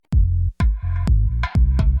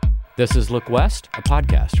This is Look West, a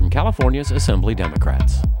podcast from California's Assembly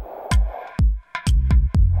Democrats.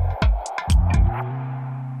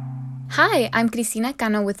 Hi, I'm Cristina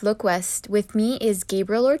Cano with Look West. With me is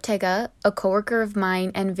Gabriel Ortega, a coworker of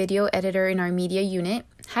mine and video editor in our media unit.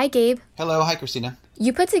 Hi, Gabe. Hello. Hi, Christina.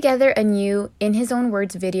 You put together a new, in his own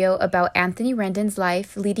words, video about Anthony Rendon's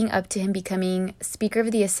life leading up to him becoming Speaker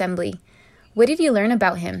of the Assembly. What did you learn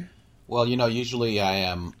about him? Well, usually I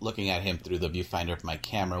am looking at him through the viewfinder of my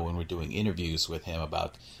camera when we're doing interviews with him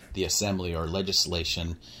about the assembly or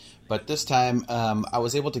legislation. But this time, I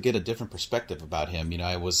was able to get a different perspective about him.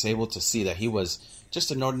 I was able to see that he was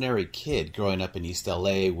just an ordinary kid growing up in East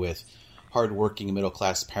LA with hardworking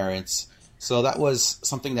middle-class parents. So that was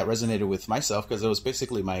something that resonated with myself because it was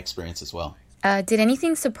basically my experience as well. Did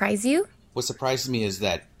anything surprise you? What surprised me is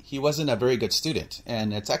that he wasn't a very good student.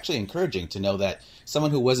 And it's actually encouraging to know that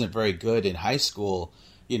someone who wasn't very good in high school,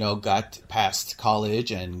 got past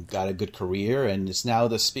college and got a good career and is now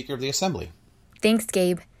the Speaker of the Assembly. Thanks,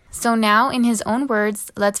 Gabe. So now, in his own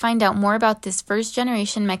words, let's find out more about this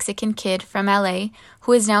first-generation Mexican kid from LA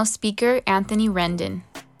who is now Speaker Anthony Rendon.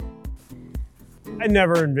 I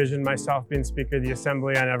never envisioned myself being Speaker of the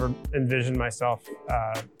Assembly. I never envisioned myself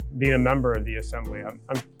being a member of the Assembly.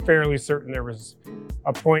 I'm fairly certain there was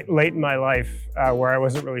a point late in my life where I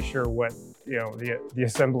wasn't really sure what the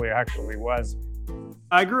Assembly actually was.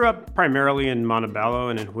 I grew up primarily in Montebello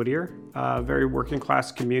and in Whittier, very working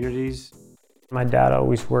class communities. My dad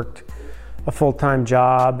always worked a full-time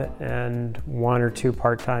job and one or two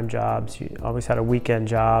part-time jobs. He always had a weekend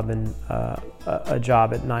job and a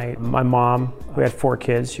job at night. My mom, we had 4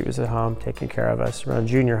 kids. She was at home taking care of us. Around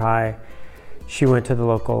junior high, she went to the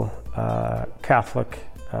local Catholic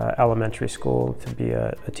elementary school to be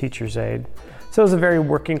a teacher's aide. So it was a very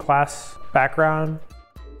working class background.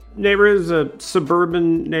 Neighborhood is a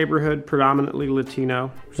suburban neighborhood, predominantly Latino.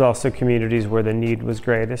 There's also communities where the need was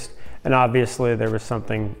greatest. And obviously there was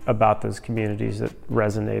something about those communities that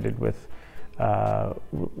resonated with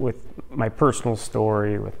my personal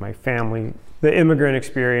story, with my family. The immigrant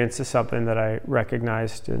experience is something that I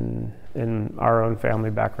recognized in our own family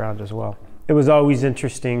background as well. It was always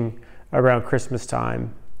interesting around Christmas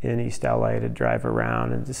time in East LA to drive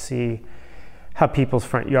around and to see how people's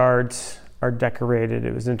front yards are decorated.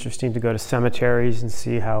 It was interesting to go to cemeteries and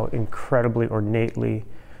see how incredibly ornately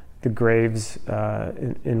the graves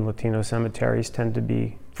in Latino cemeteries tend to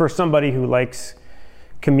be. For somebody who likes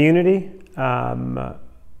community,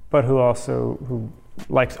 but who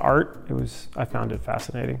likes art, I found it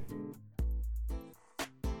fascinating.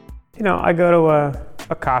 I go to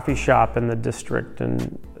a coffee shop in the district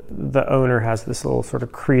and the owner has this little sort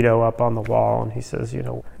of credo up on the wall and he says,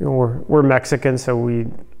 we're Mexican, so we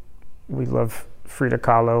love Frida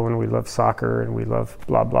Kahlo and we love soccer and we love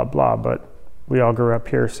blah, blah, blah, but we all grew up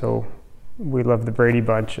here, so we love the Brady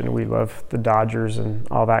Bunch and we love the Dodgers and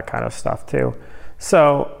all that kind of stuff too.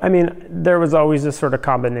 So, there was always this sort of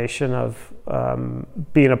combination of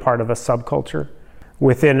being a part of a subculture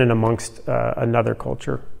within and amongst another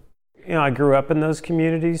culture. I grew up in those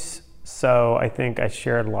communities, so I think I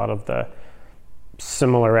shared a lot of the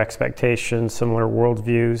similar expectations, similar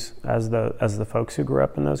worldviews as the folks who grew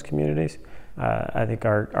up in those communities. I think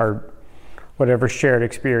our whatever shared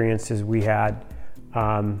experiences we had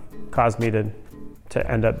caused me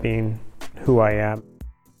to end up being who I am.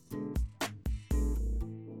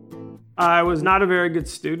 I was not a very good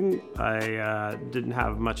student. I didn't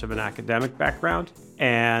have much of an academic background,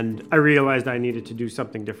 and I realized I needed to do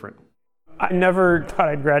something different. I never thought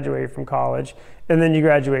I'd graduate from college, and then you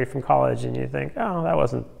graduate from college and you think, oh, that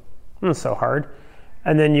wasn't so hard.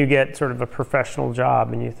 And then you get sort of a professional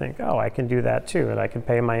job and you think, oh, I can do that too, and I can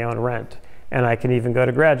pay my own rent, and I can even go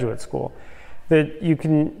to graduate school.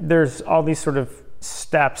 There's all these sort of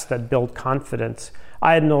steps that build confidence.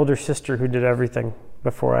 I had an older sister who did everything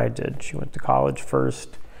before I did. She went to college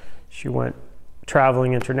first. She went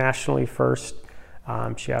traveling internationally first.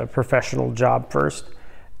 She had a professional job first.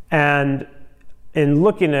 And in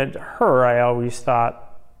looking at her, I always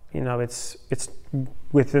thought, it's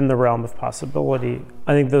within the realm of possibility.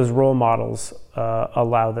 I think those role models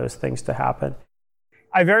allow those things to happen.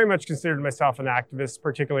 I very much considered myself an activist,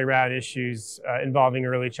 particularly around issues involving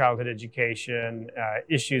early childhood education,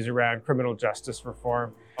 issues around criminal justice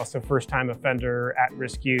reform, also first-time offender,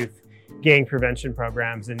 at-risk youth, gang prevention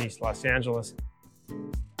programs in East Los Angeles.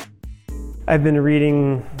 I've been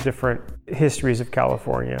reading different histories of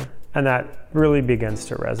California, and that really begins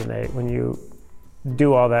to resonate. When you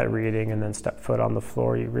do all that reading and then step foot on the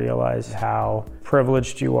floor, you realize how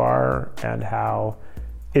privileged you are and how,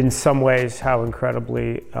 in some ways, how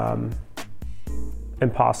incredibly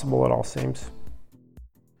impossible it all seems.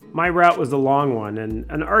 My route was a long one and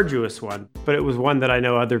an arduous one, but it was one that I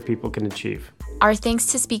know other people can achieve. Our thanks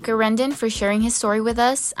to Speaker Rendon for sharing his story with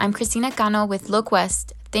us. I'm Christina Cano with Look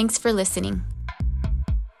West. Thanks for listening.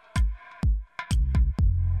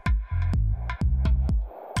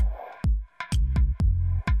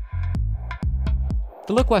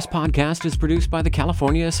 The Look West podcast is produced by the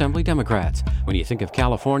California Assembly Democrats. When you think of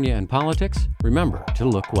California and politics, remember to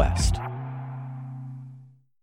look west.